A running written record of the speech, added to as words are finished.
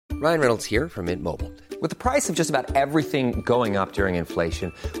Ryan Reynolds here from Mint Mobile. With the price of just about everything going up during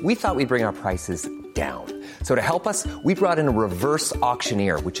inflation, we thought we'd bring our prices down. So to help us, we brought in a reverse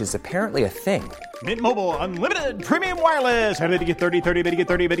auctioneer, which is apparently a thing. Mint Mobile Unlimited Premium Wireless. How to get 30, 30, bit to get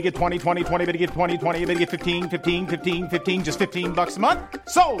 30, bit to get 20, 20, 20, bit to get 20, 20, bit to get 15, 15, 15, 15, just $15 a month?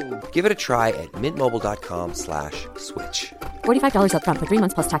 Sold! Give it a try at mintmobile.com/switch. $45 up front for 3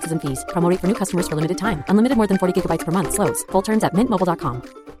 months plus taxes and fees. Promo rate for new customers for limited time. Unlimited more than 40 gigabytes per month. Slows full terms at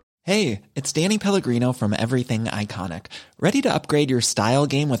mintmobile.com. Hey, it's Danny Pellegrino from Everything Iconic. Ready to upgrade your style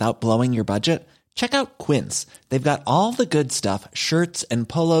game without blowing your budget? Check out Quince. They've got all the good stuff, shirts and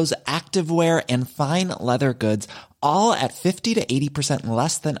polos, activewear, and fine leather goods, all at 50 to 80%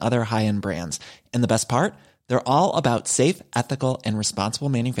 less than other high-end brands. And the best part? They're all about safe, ethical, and responsible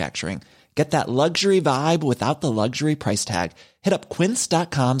manufacturing. Get that luxury vibe without the luxury price tag. Hit up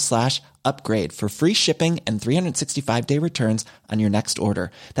quince.com/upgrade for free shipping and 365-day returns on your next order.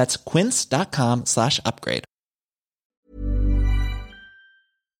 That's quince.com/upgrade.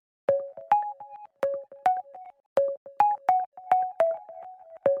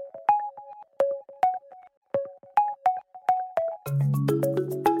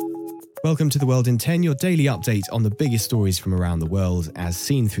 Welcome to The World in 10, your daily update on the biggest stories from around the world as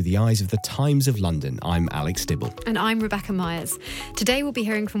seen through the eyes of the Times of London. I'm Alex Dibble. And I'm Rebecca Myers. Today we'll be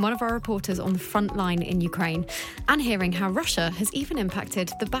hearing from one of our reporters on the front line in Ukraine and hearing how Russia has even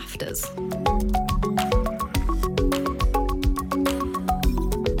impacted the BAFTAs.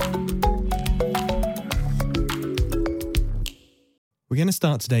 We're going to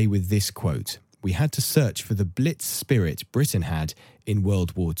start today with this quote. We had to search for the blitz spirit Britain had in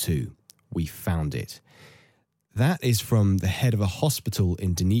World War II. We found it. That is from the head of a hospital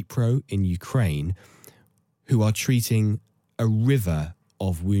in Dnipro in Ukraine who are treating a river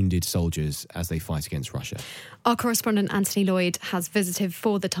of wounded soldiers as they fight against Russia. Our correspondent Anthony Lloyd has visited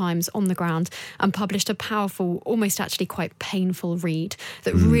for The Times on the ground and published a powerful, almost actually quite painful read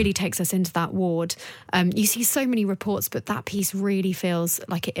that really takes us into that ward. You see so many reports, but that piece really feels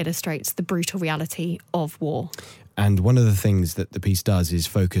like it illustrates the brutal reality of war. And one of the things that the piece does is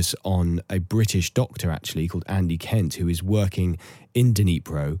focus on a British doctor, actually, called Andy Kent, who is working in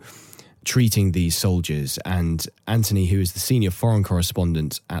Dnipro, treating these soldiers. And Anthony, who is the senior foreign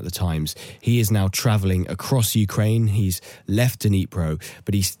correspondent at the Times, he is now travelling across Ukraine. He's left Dnipro,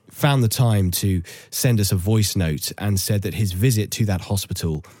 but he's found the time to send us a voice note and said that his visit to that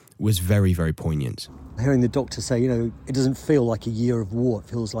hospital was very, very poignant. Hearing the doctor say, it doesn't feel like a year of war, it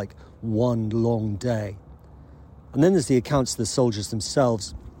feels like one long day. And then there's the accounts of the soldiers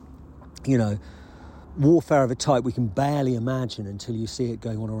themselves, warfare of a type we can barely imagine until you see it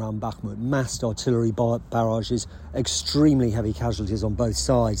going on around Bakhmut. Massed artillery barrages, extremely heavy casualties on both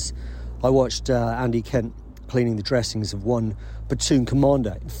sides. I watched Andy Kent cleaning the dressings of one platoon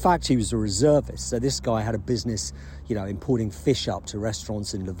commander. In fact, he was a reservist, so this guy had a business, importing fish up to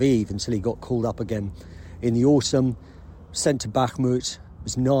restaurants in Lviv until he got called up again in the autumn, sent to Bakhmut. It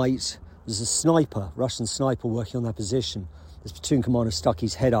was night. There's a sniper, Russian sniper, working on that position. This platoon commander stuck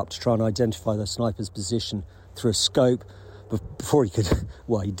his head up to try and identify the sniper's position through a scope. But before he could,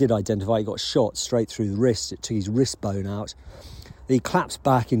 he did identify, he got shot straight through the wrist. It took his wrist bone out. He collapsed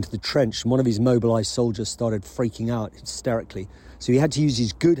back into the trench, and one of his mobilised soldiers started freaking out hysterically. So he had to use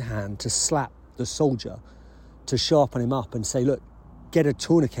his good hand to slap the soldier to sharpen him up and say, look, get a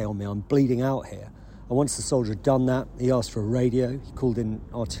tourniquet on me, I'm bleeding out here. And once the soldier had done that, he asked for a radio. He called in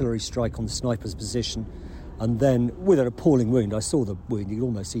artillery strike on the sniper's position. And then, with an appalling wound, I saw the wound, you could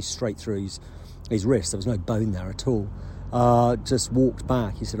almost see straight through his wrist. There was no bone there at all. Just walked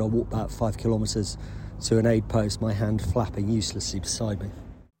back. He said, I walked back 5 kilometres to an aid post, my hand flapping uselessly beside me.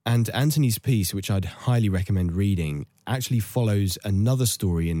 And Anthony's piece, which I'd highly recommend reading, actually follows another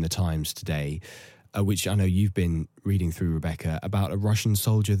story in the Times today, which I know you've been reading through, Rebecca, about a Russian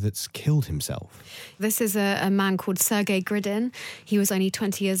soldier that's killed himself. This is a man called Sergei Gridin. He was only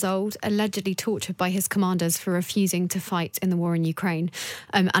 20 years old, allegedly tortured by his commanders for refusing to fight in the war in Ukraine.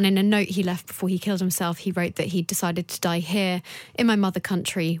 And in a note he left before he killed himself, he wrote that he decided to die here in my mother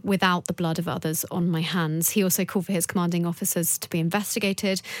country without the blood of others on my hands. He also called for his commanding officers to be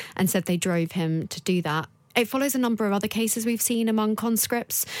investigated and said they drove him to do that. It follows a number of other cases we've seen among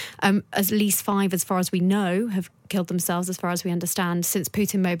conscripts. At least 5, as far as we know, have killed themselves, as far as we understand, since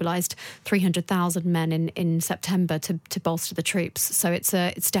Putin mobilised 300,000 men in September to bolster the troops. So it's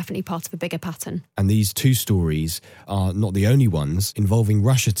definitely part of a bigger pattern. And these two stories are not the only ones involving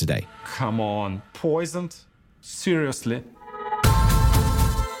Russia today. Come on, poisoned? Seriously?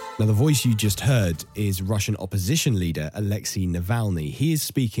 Now, the voice you just heard is Russian opposition leader Alexei Navalny. He is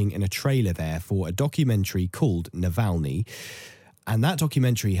speaking in a trailer there for a documentary called Navalny. And that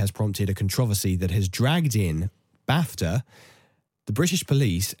documentary has prompted a controversy that has dragged in BAFTA, the British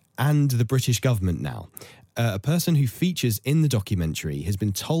police, and the British government now. A person who features in the documentary has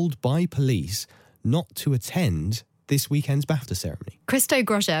been told by police not to attend this weekend's BAFTA ceremony. Christo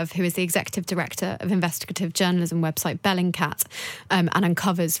Grozev, who is the executive director of investigative journalism website Bellingcat and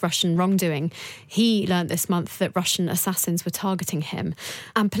uncovers Russian wrongdoing, he learnt this month that Russian assassins were targeting him.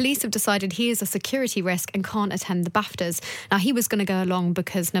 And police have decided he is a security risk and can't attend the BAFTAs. Now, he was going to go along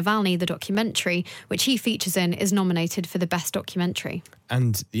because Navalny, the documentary, which he features in, is nominated for the best documentary.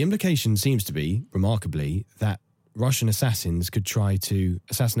 And the implication seems to be, remarkably, that Russian assassins could try to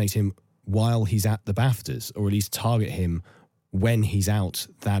assassinate him while he's at the BAFTAs, or at least target him when he's out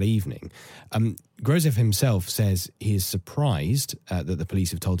that evening. Grozev himself says he is surprised that the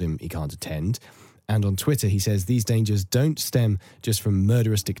police have told him he can't attend. And on Twitter, he says these dangers don't stem just from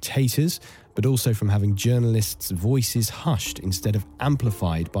murderous dictators, but also from having journalists' voices hushed instead of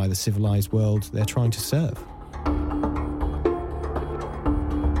amplified by the civilized world they're trying to serve.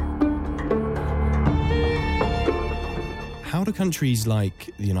 How do countries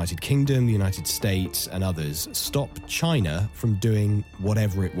like the United Kingdom, the United States and others stop China from doing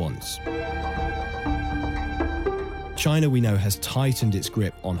whatever it wants? China, we know, has tightened its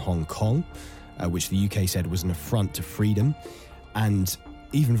grip on Hong Kong, which the UK said was an affront to freedom. And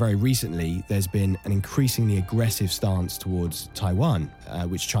even very recently, there's been an increasingly aggressive stance towards Taiwan,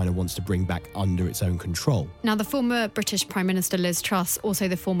 which China wants to bring back under its own control. Now, the former British Prime Minister Liz Truss, also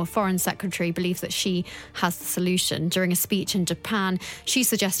the former Foreign Secretary, believes that she has the solution. During a speech in Japan, she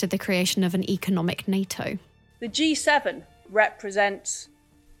suggested the creation of an economic NATO. The G7 represents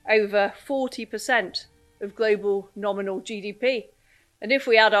over 40% of global nominal GDP. And if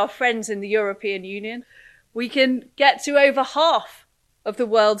we add our friends in the European Union, we can get to over half of the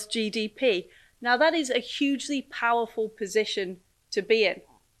world's GDP. Now, that is a hugely powerful position to be in.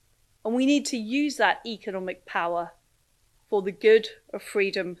 And we need to use that economic power for the good of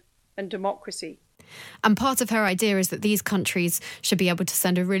freedom and democracy. And part of her idea is that these countries should be able to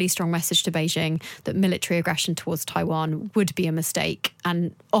send a really strong message to Beijing that military aggression towards Taiwan would be a mistake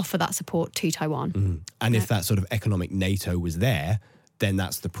and offer that support to Taiwan. And if that sort of economic NATO was there, then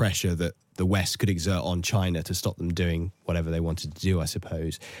that's the pressure that the West could exert on China to stop them doing whatever they wanted to do, I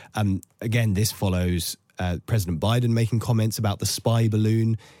suppose. Again, this follows President Biden making comments about the spy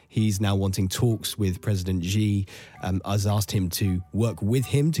balloon. He's now wanting talks with President Xi. Has asked him to work with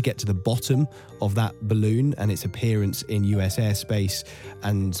him to get to the bottom of that balloon and its appearance in US airspace.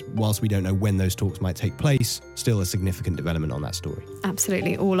 And whilst we don't know when those talks might take place, still a significant development on that story.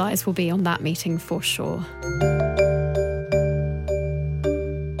 Absolutely. All eyes will be on that meeting for sure.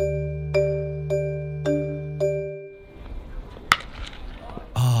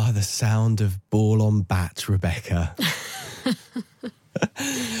 The sound of ball on bat, Rebecca.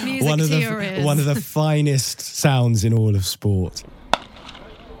 one of the finest sounds in all of sport.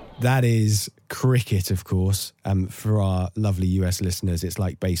 That is cricket, of course. For our lovely US listeners, it's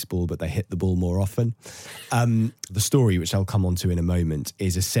like baseball, but they hit the ball more often. The story, which I'll come on to in a moment,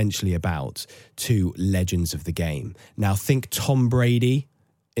 is essentially about two legends of the game. Now, think Tom Brady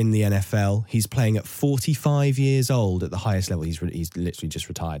in the NFL. He's playing at 45 years old at the highest level. He's literally just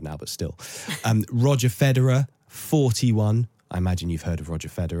retired now, but still. Roger Federer, 41. I imagine you've heard of Roger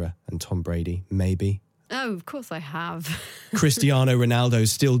Federer and Tom Brady, maybe. Oh, of course I have. Cristiano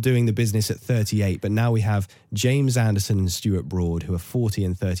Ronaldo's still doing the business at 38, but now we have James Anderson and Stuart Broad, who are 40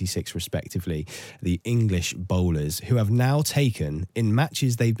 and 36 respectively, the English bowlers, who have now taken, in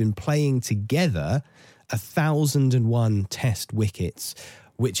matches they've been playing together, 1,001 test wickets,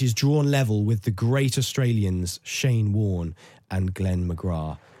 which is drawn level with the great Australians Shane Warne and Glenn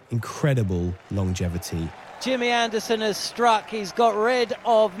McGrath. Incredible longevity. Jimmy Anderson has struck. He's got rid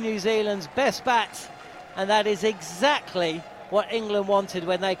of New Zealand's best bat, and that is exactly what England wanted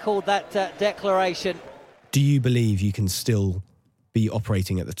when they called that declaration. Do you believe you can still be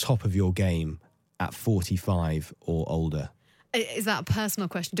operating at the top of your game at 45 or older? Is that a personal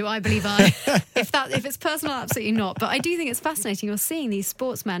question? Do I believe if it's personal, absolutely not. But I do think it's fascinating. You're seeing these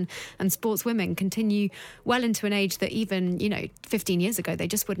sportsmen and sportswomen continue well into an age that even, 15 years ago, they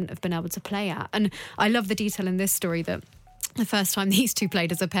just wouldn't have been able to play at. And I love the detail in this story that the first time these two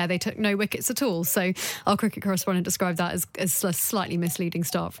played as a pair, they took no wickets at all. So our cricket correspondent described that as a slightly misleading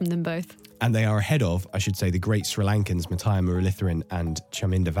start from them both. And they are ahead of, I should say, the great Sri Lankans, Matthiya Muralitharan and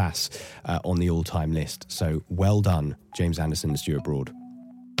Chaminda Vass on the all-time list. So well done, James Anderson and Stuart Broad.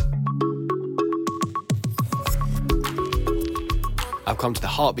 I've come to the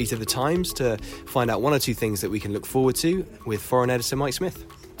heartbeat of the Times to find out one or two things that we can look forward to with foreign editor Mike Smith.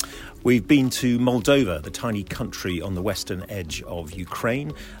 We've been to Moldova, the tiny country on the western edge of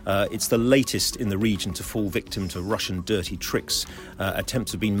Ukraine. It's the latest in the region to fall victim to Russian dirty tricks.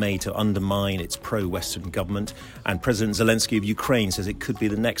 Attempts have been made to undermine its pro-Western government, and President Zelensky of Ukraine says it could be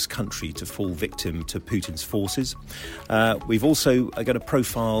the next country to fall victim to Putin's forces. We've also got to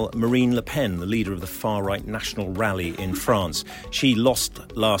profile Marine Le Pen, the leader of the far-right National Rally in France. She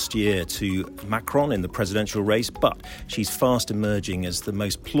lost last year to Macron in the presidential race, but she's fast emerging as the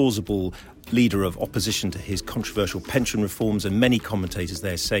most plausible leader of opposition to his controversial pension reforms, and many commentators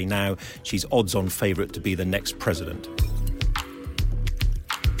there say now she's odds-on favourite to be the next president.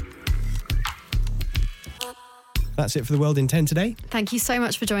 That's it for The World in 10 today. Thank you so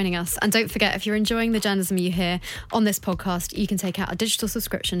much for joining us. And don't forget, if you're enjoying the journalism you hear on this podcast, you can take out a digital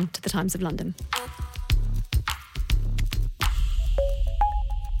subscription to The Times of London.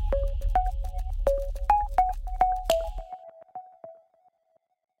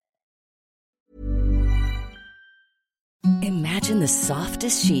 Imagine the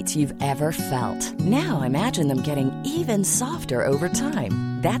softest sheets you've ever felt. Now imagine them getting even softer over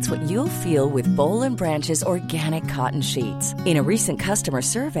time. That's what you'll feel with Boll & Branch's organic cotton sheets. In a recent customer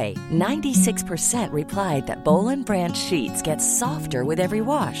survey, 96% replied that Boll & Branch sheets get softer with every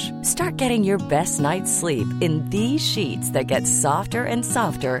wash. Start getting your best night's sleep in these sheets that get softer and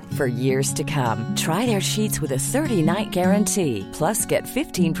softer for years to come. Try their sheets with a 30-night guarantee. Plus, get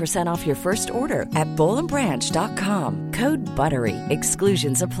 15% off your first order at bollandbranch.com. Code BUTTERY.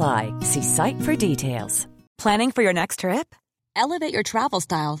 Exclusions apply. See site for details. Planning for your next trip? Elevate your travel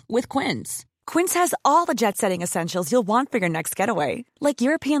style with Quince. Quince has all the jet-setting essentials you'll want for your next getaway, like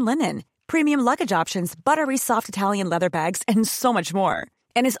European linen, premium luggage options, buttery soft Italian leather bags, and so much more.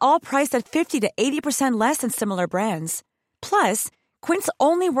 And is all priced at 50 to 80% less than similar brands. Plus, Quince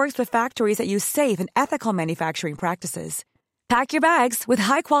only works with factories that use safe and ethical manufacturing practices. Pack your bags with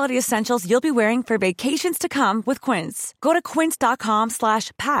high-quality essentials you'll be wearing for vacations to come with Quince. Go to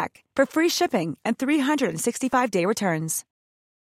quince.com/pack for free shipping and 365-day returns.